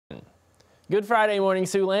Good Friday morning,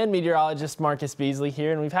 Siouxland. Meteorologist Marcus Beasley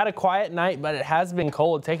here, and we've had a quiet night, but it has been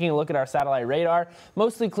cold. Taking a look at our satellite radar,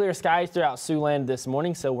 mostly clear skies throughout Siouxland this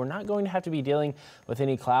morning, so we're not going to have to be dealing with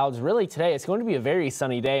any clouds. Really, today it's going to be a very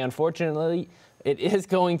sunny day. Unfortunately, it is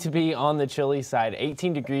going to be on the chilly side.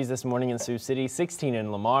 18 degrees this morning in Sioux City, 16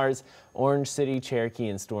 in Lamar's, Orange City, Cherokee,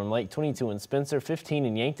 and Storm Lake, 22 in Spencer, 15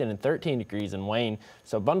 in Yankton, and 13 degrees in Wayne.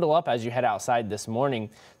 So bundle up as you head outside this morning.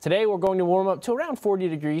 Today we're going to warm up to around 40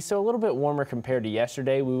 degrees, so a little bit warmer compared to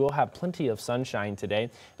yesterday. We will have plenty of sunshine today,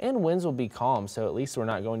 and winds will be calm, so at least we're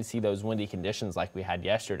not going to see those windy conditions like we had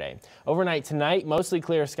yesterday. Overnight tonight, mostly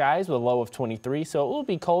clear skies with a low of 23, so it will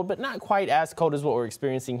be cold, but not quite as cold as what we're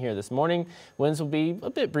experiencing here this morning. Winds will be a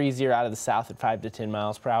bit breezier out of the south at 5 to 10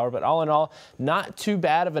 miles per hour, but all in all, not too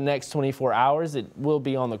bad of a next 24 hours. It will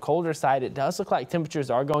be on the colder side. It does look like temperatures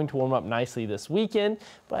are going to warm up nicely this weekend,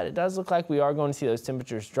 but it does look like we are going to see those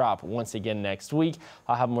temperatures drop once again next week.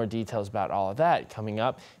 I'll have more details about all of that coming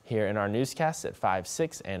up here in our newscast at 5,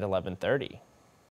 6, and 11:30.